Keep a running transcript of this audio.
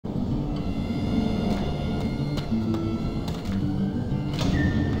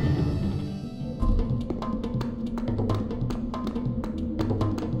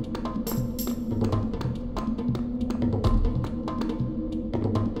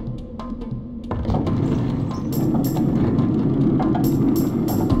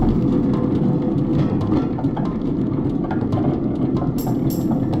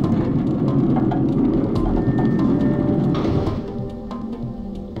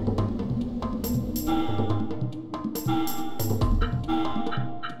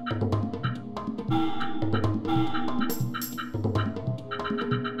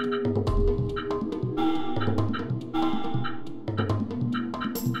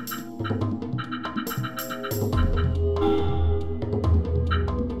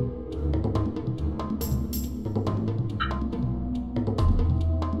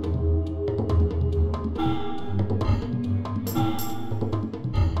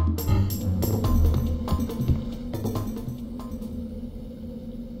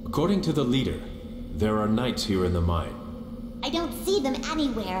According to the leader, there are knights here in the mine. I don't see them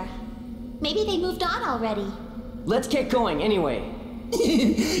anywhere. Maybe they moved on already. Let's get going anyway.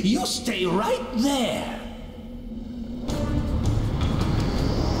 You stay right there.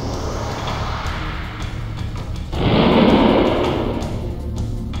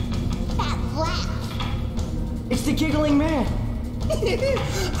 That laugh. It's the giggling man.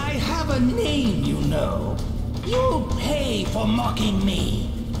 I have a name, you know. You'll pay for mocking me.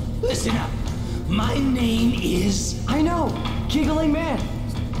 Listen up. My name is... I know. Giggling man.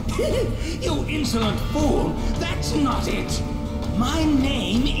 You insolent fool. That's not it. My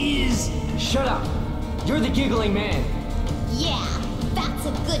name is... Shut up. You're the giggling man. Yeah, that's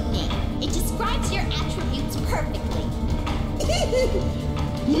a good name. It describes your attributes perfectly.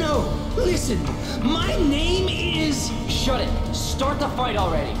 No, listen. My name is... Shut it. Start the fight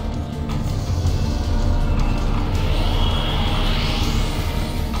already.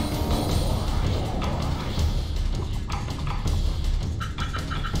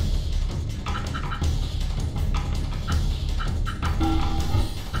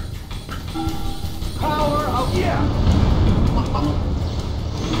 Power of... Yeah!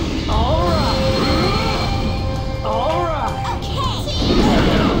 Alright! Alright! Okay!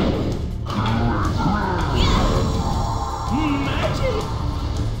 Magic!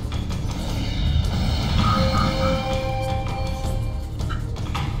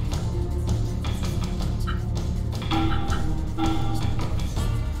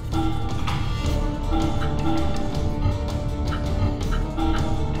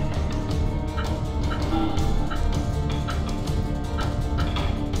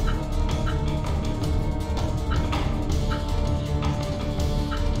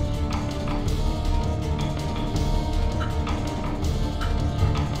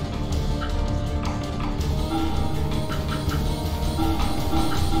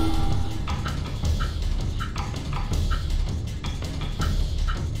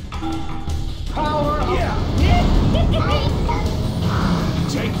 Power of...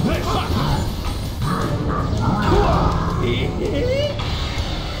 Take this!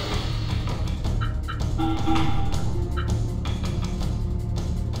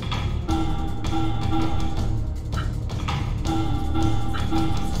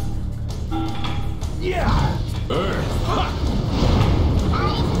 Yeah!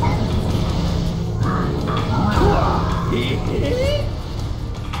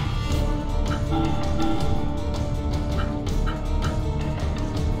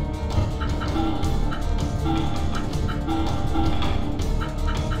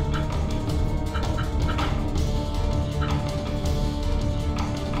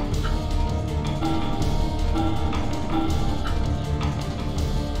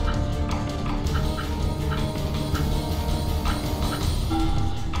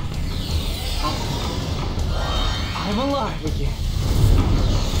 I'm alive again.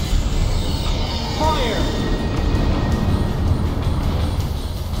 Fire!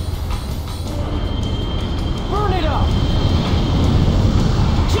 Burn it up!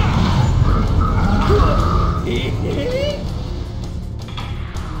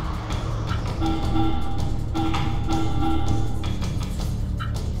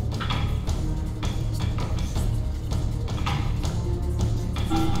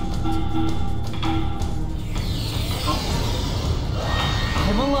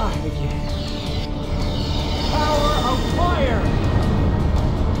 I'm alive again. Power of fire!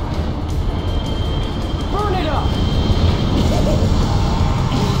 Burn it up!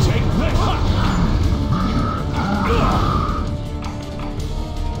 Take this!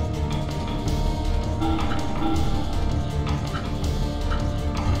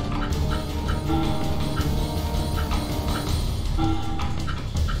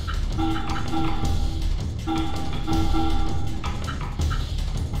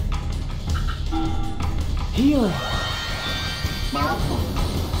 Healing!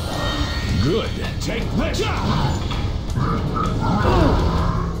 Good. Take this!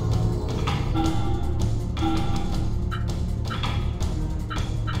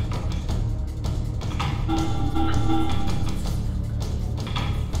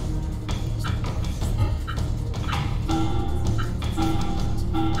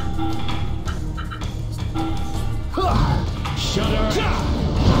 Shudder!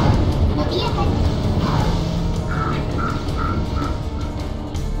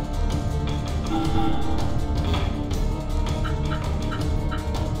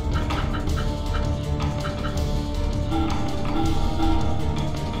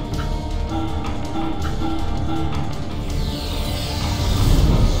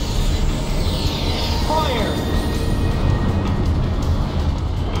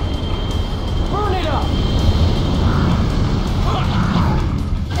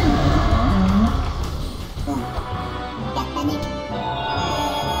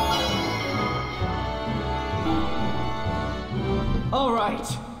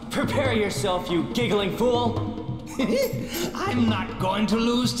 Prepare yourself, you giggling fool! I'm not going to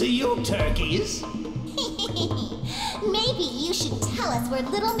lose to you, turkeys. Maybe you should tell us where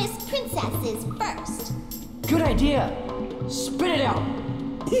Little Miss Princess is first. Good idea! Spit it out!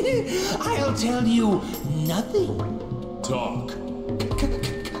 I'll tell you nothing. Talk.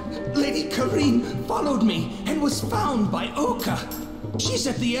 Lady Kareen followed me and was found by Oka. She's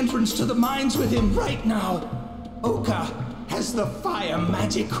at the entrance to the mines with him right now. Oka has the fire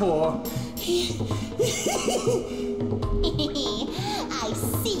magic core. I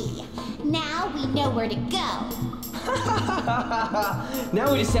see. Now we know where to go.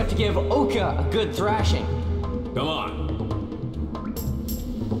 Now we just have to give Oka a good thrashing. Come on.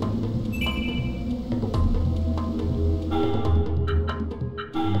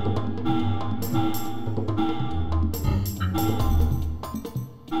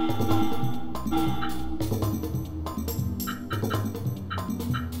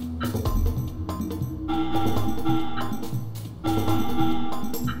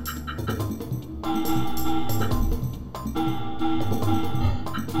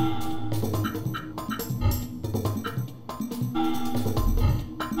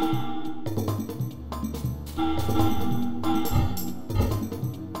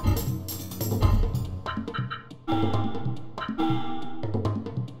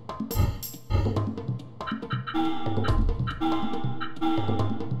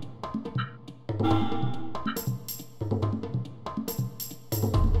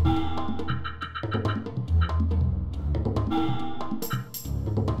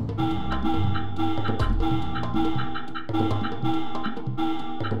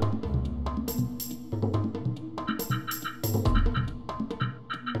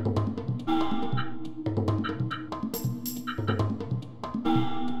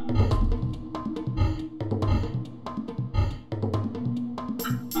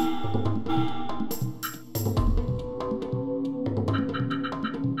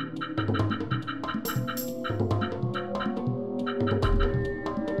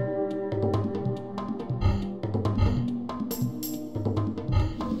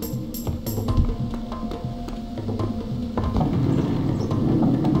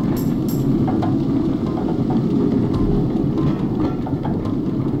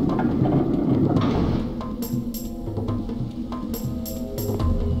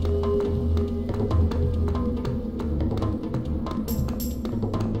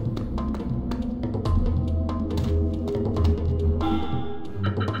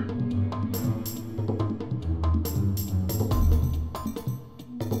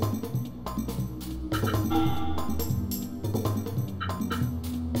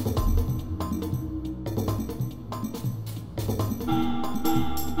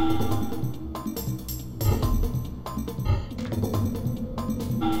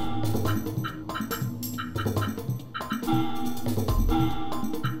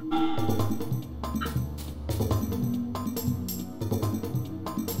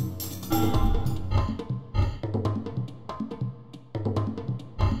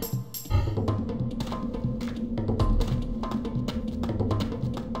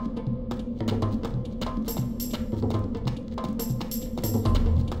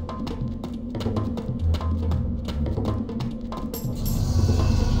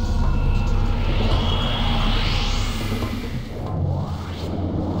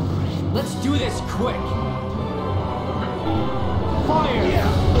 Let's do this quick! Fire!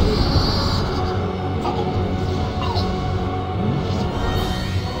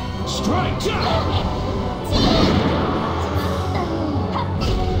 Strike!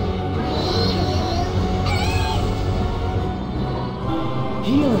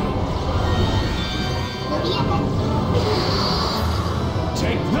 Healing!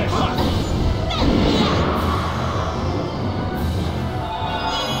 Take this!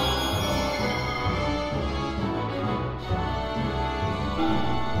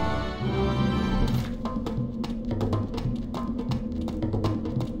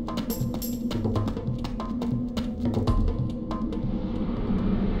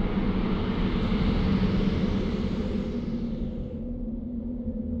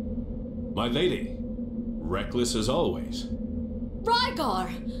 My lady, reckless as always.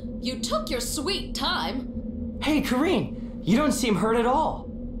 Rygar, you took your sweet time. Hey, Kareen! You don't seem hurt at all.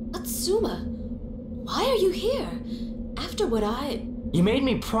 Atsuma, why are you here? After what You made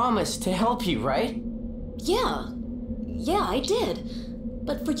me promise to help you, right? Yeah, I did.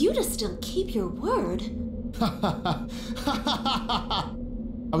 But for you to still keep your word... I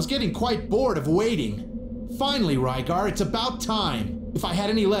was getting quite bored of waiting. Finally, Rygar, it's about time. If I had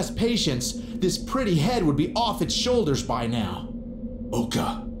any less patience, this pretty head would be off its shoulders by now.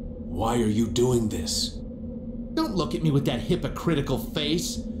 Oka, Why are you doing this? Don't look at me with that hypocritical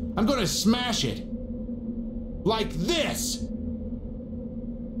face. I'm gonna smash it. Like this!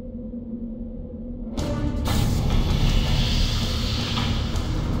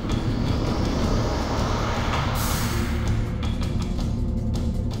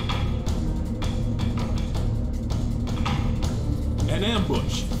 An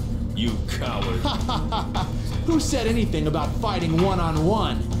ambush! You coward! Who said anything about fighting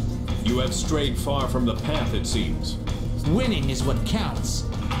one-on-one? You have strayed far from the path, it seems. Winning is what counts.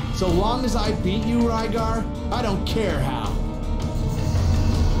 So long as I beat you, Rygar, I don't care how.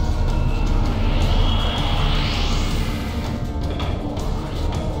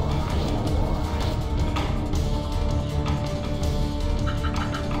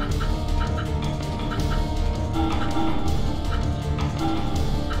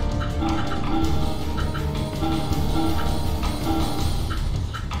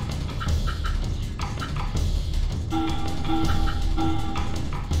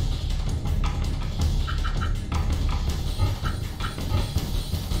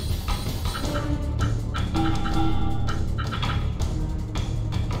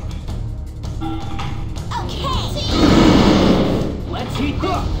 Let's heat this.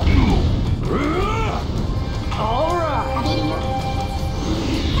 All right.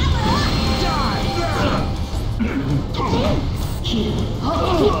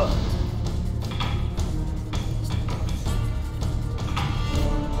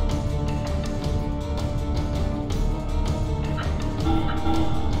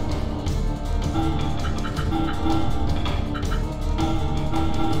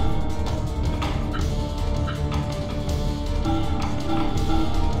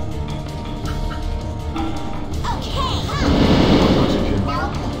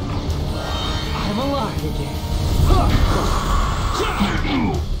 I'm alive again.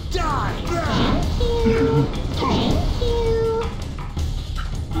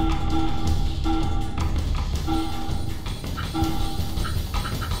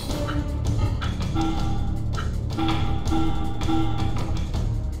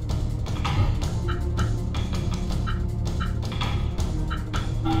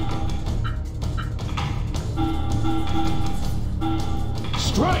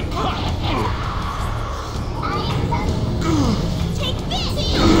 Strike! Take this!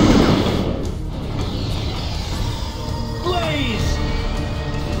 Blaze!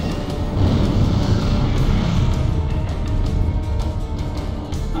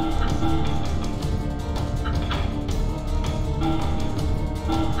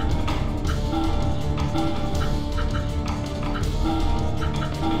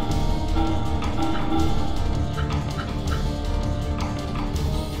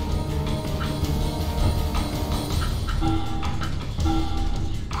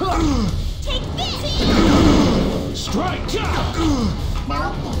 Take this! Strike!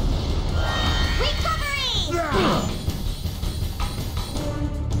 Recovery!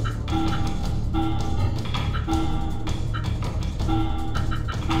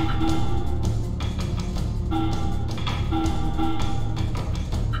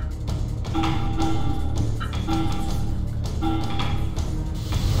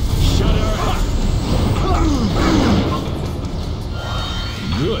 Shut her up!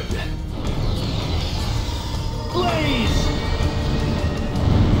 Good. Blaze!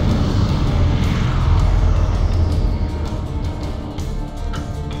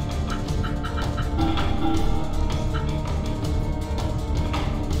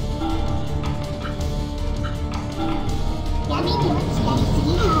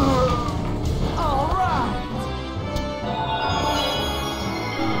 All right.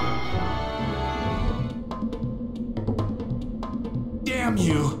 Damn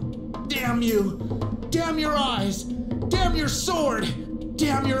you! Damn you! Damn your eyes! Damn your sword!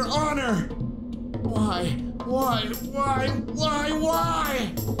 Damn your honor! Why?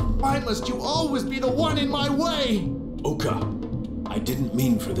 Why must you always be the one in my way? Oka, I didn't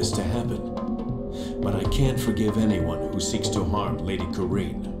mean for this to happen. But I can't forgive anyone who seeks to harm Lady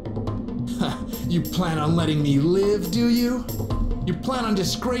Kareen. You plan on letting me live, do you? You plan on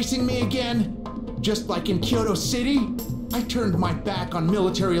disgracing me again? Just like in Kyoto City? I turned my back on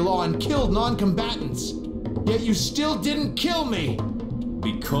military law and killed non-combatants. Yet you still didn't kill me!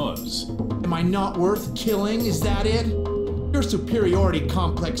 Because Am I not worth killing, is that it? Your superiority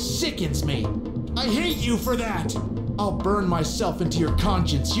complex sickens me. I hate you for that! I'll burn myself into your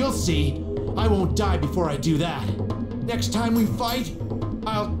conscience, you'll see. I won't die before I do that. Next time we fight,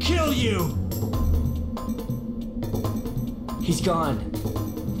 I'll kill you! He's gone.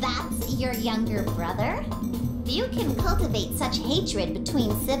 That's your younger brother? you can cultivate such hatred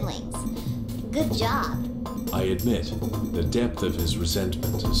between siblings. Good job. I admit, the depth of his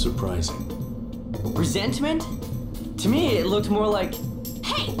resentment is surprising. Resentment? To me, it looked more like...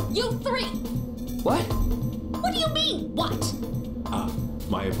 Hey, you three! What? What do you mean, what? Ah,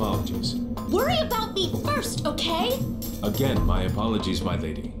 my apologies. Worry about me first, okay? Again, my apologies, my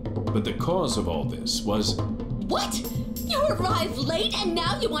lady. But the cause of all this was... What? You arrived late and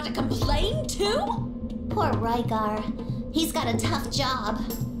now you want to complain too? Poor Rygar. He's got a tough job.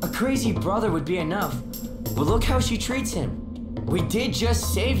 A crazy brother would be enough. But look how she treats him. We did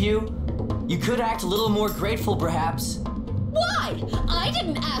just save you. You could act a little more grateful, perhaps. Why? I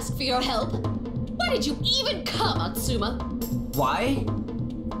didn't ask for your help. Why did you even come, Atsuma? Why?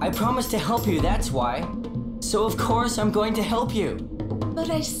 I promised to help you, that's why. So of course I'm going to help you. But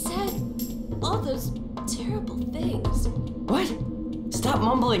I said all those terrible things. What? Stop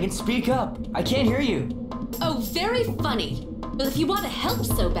mumbling and speak up. I can't hear you. Oh, very funny. But if you want to help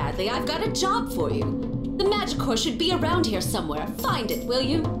so badly, I've got a job for you. The Magicore should be around here somewhere. Find it, will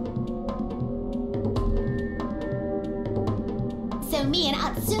you? So me and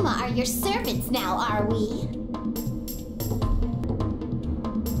Atsuma are your servants now, are we?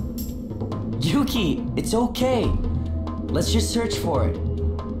 Yuki, it's okay. Let's just search for it.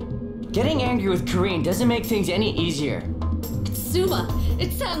 Getting angry with Kareen doesn't make things any easier. Atsuma,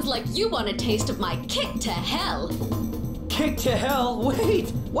 it sounds like you want a taste of my kick to hell. Kick to hell?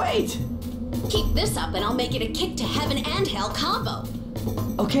 Wait! Keep this up and I'll make it a kick to heaven and hell combo.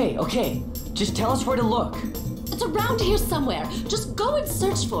 Okay. Just tell us where to look. It's around here somewhere. Just go and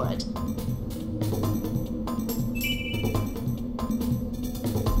search for it.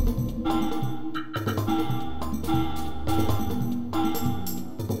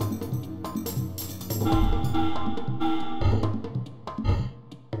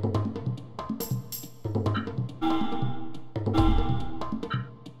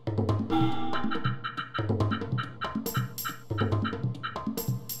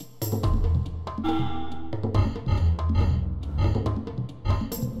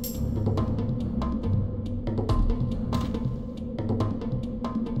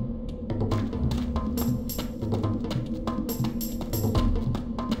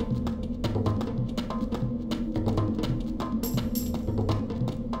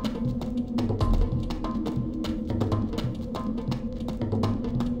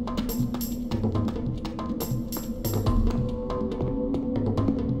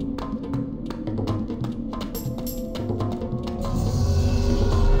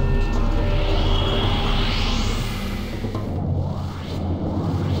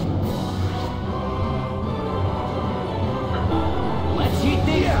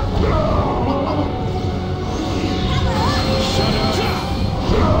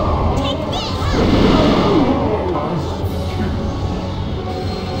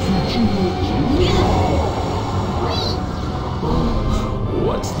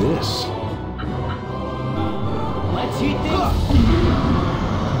 What's this? Let's eat this.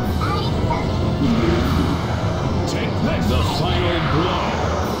 Take the final blow.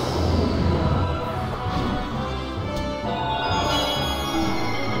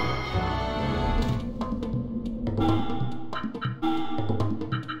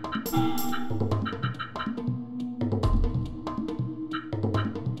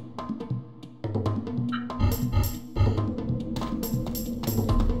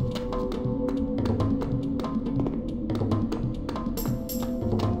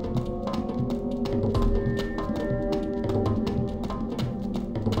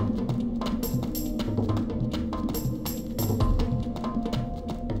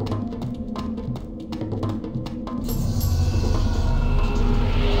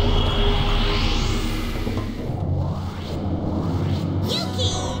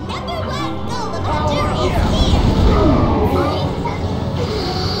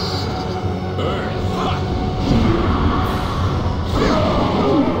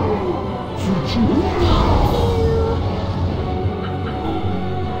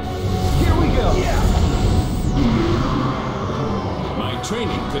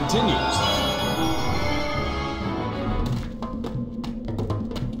 Training continues.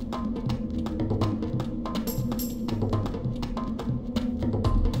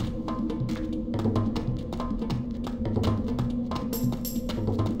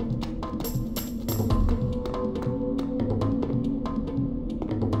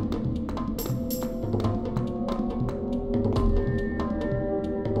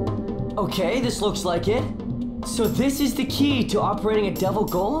 Okay, this looks like it. So this is the key to operating a devil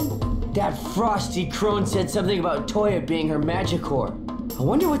golem? That frosty crone said something about Toya being her Magicore. I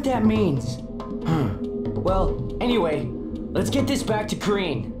wonder what that means. Well, anyway, let's get this back to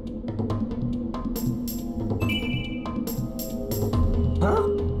Kareen.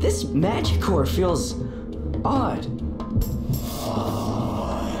 Huh? This magic core feels odd.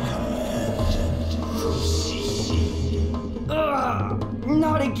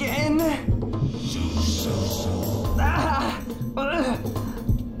 Not again!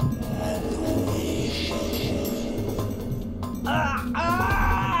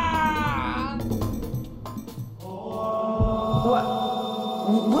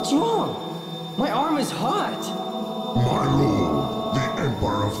 What's wrong? My arm is hot. My lord, the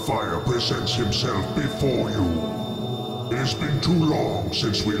Emperor of Fire presents himself before you. It has been too long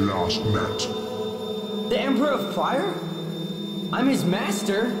since we last met. The Emperor of Fire? I'm his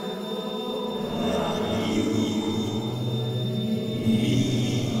master.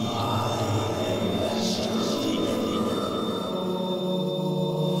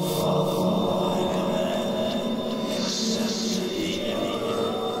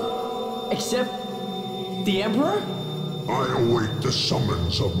 Except the Emperor? I await the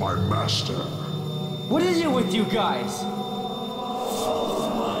summons of my master. What is it with you guys?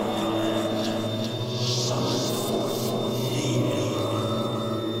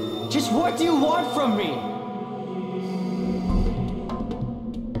 Just what do you want from me?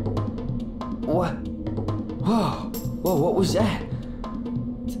 What? Whoa, what was that?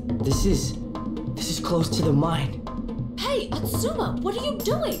 This is close to the mine. Hey, Atsuma, what are you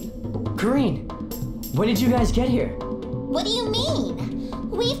doing? Kareen, when did you guys get here? What do you mean?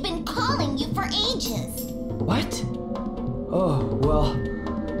 We've been calling you for ages. What? Oh, well,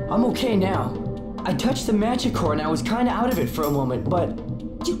 I'm okay now. I touched the magic core and I was kinda out of it for a moment, but...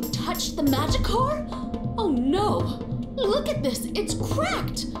 You touched the magic core? Oh no! Look at this, it's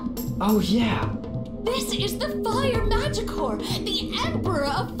cracked! Oh yeah. This is the Fire Magic Core! The Emperor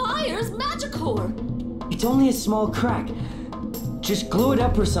of Fire's Magic Core! It's only a small crack. Just glue it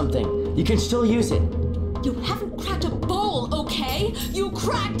up or something. You can still use it. You haven't cracked a bowl, okay? You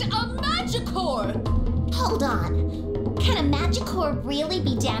cracked a magic core! Hold on. Can a magic core really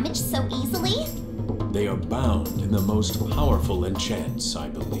be damaged so easily? They are bound in the most powerful enchants, I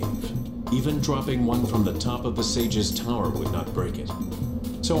believe. Even dropping one from the top of the Sage's Tower would not break it.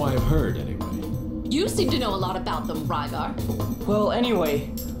 So I have heard, anyway. You seem to know a lot about them, Rygar. Well, anyway,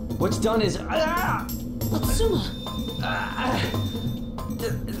 what's done is... Atsuma!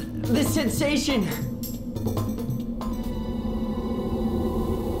 The sensation!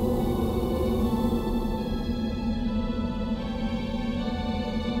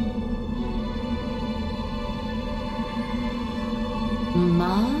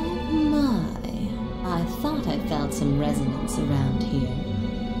 My. I thought I felt some resonance around here.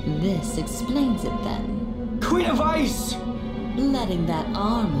 This explains it then. Queen of Ice! Letting that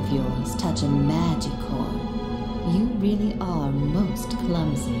arm of yours touch a magic core. You really are most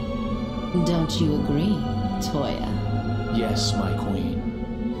clumsy. Don't you agree, Toya? Yes, my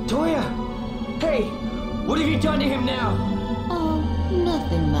queen. Toya! Hey! What have you done to him now? Oh,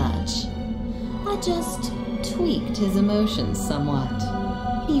 nothing much. I just tweaked his emotions somewhat.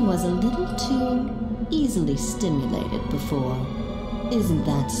 He was a little too easily stimulated before. Isn't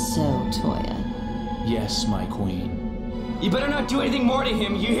that so, Toya? Yes, my queen. You better not do anything more to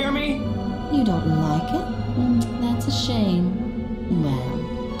him, you hear me? You don't like it? That's a shame.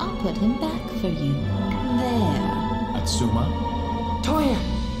 Well, I'll put him back for you. There. Atsuma? Toya!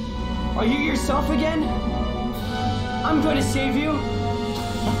 Are you yourself again? I'm gonna save you!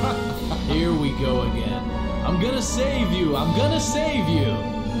 Here we go again. I'm gonna save you! I'm gonna save you!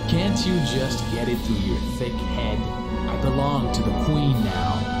 Can't you just get it through your thick head? I belong to the queen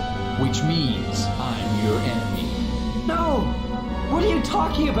now, which means I'm your enemy. No! What are you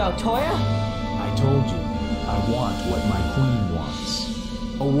talking about, Toya? I told you, I want what my queen wants.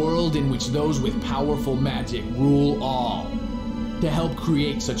 A world in which those with powerful magic rule all. To help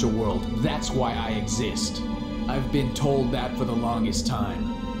create such a world, that's why I exist. I've been told that for the longest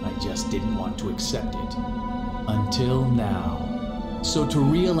time. I just didn't want to accept it. Until now. So to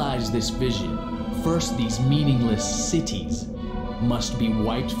realize this vision, first these meaningless cities must be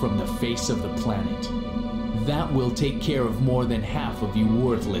wiped from the face of the planet. That will take care of more than half of you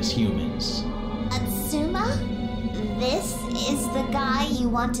worthless humans. Atsuma? This is the guy you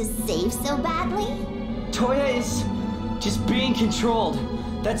want to save so badly? Toya is just being controlled.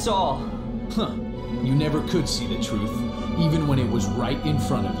 That's all. Huh. You never could see the truth, even when it was right in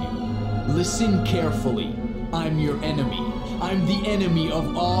front of you. Listen carefully. I'm your enemy. I'm the enemy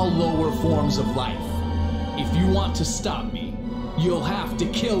of all lower forms of life. If you want to stop me, you'll have to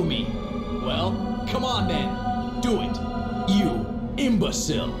kill me. Well, come on then. Do it. You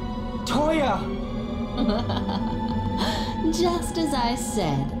imbecile. Toya! Just as I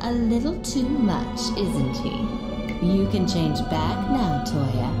said, a little too much, isn't he? You can change back now,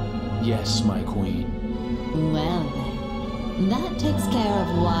 Toya. Yes, my queen. Well then, that takes care of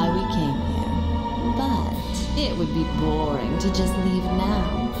why we came here. But it would be boring to just leave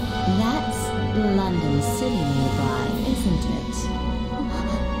now. That's London City nearby, isn't it?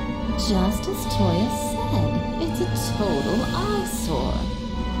 Just as Toya said, it's a total eyesore.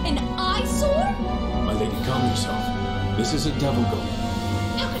 An eyesore? My lady, calm yourself. This is a devil goat.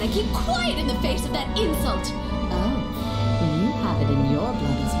 How can I keep quiet in the face of that insult? Oh, you have it in your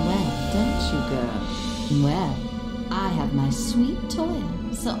blood as well, don't you, girl? Well, I have my sweet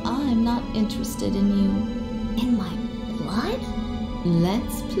Toya, so I'm not interested in you. In my blood?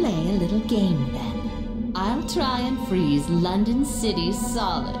 Let's play a little game then. I'll try and freeze London City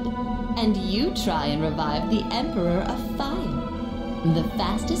solid, and you try and revive the Emperor of Fire. The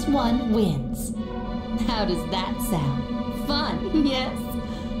fastest one wins. How does that sound? Fun, yes?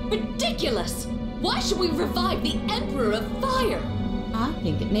 Ridiculous! Why should we revive the Emperor of Fire? I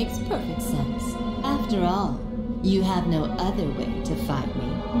think it makes perfect sense. After all, you have no other way to fight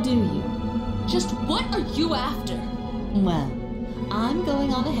me, do you? Just what are you after? Well, I'm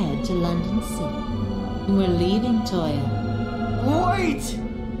going on ahead to London City. We're leaving, Toya. Wait!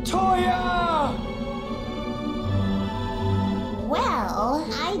 Toya! Well,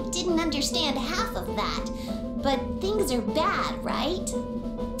 I didn't understand half of that. But things are bad, right?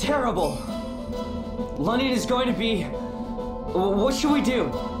 Terrible. London is going to be... What should we do?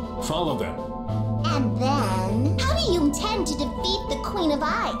 Follow them. And then, how do you intend to defeat the Queen of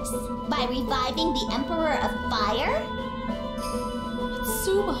Ice? By reviving the Emperor of Fire?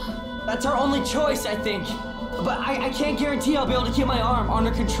 Suma. That's our only choice, I think. But I can't guarantee I'll be able to keep my arm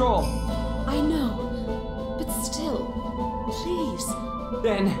under control. I know, but still, please.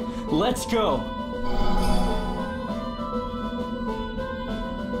 Then, let's go.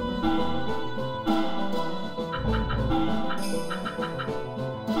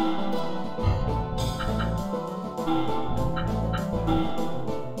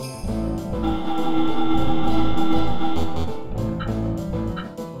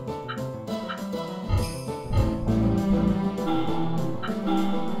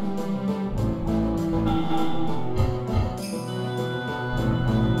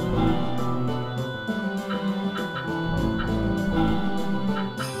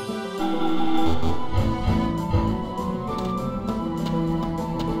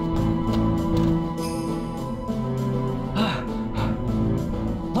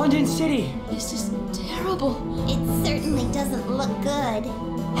 London City! This is terrible. It certainly doesn't look good.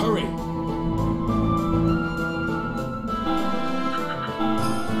 Hurry!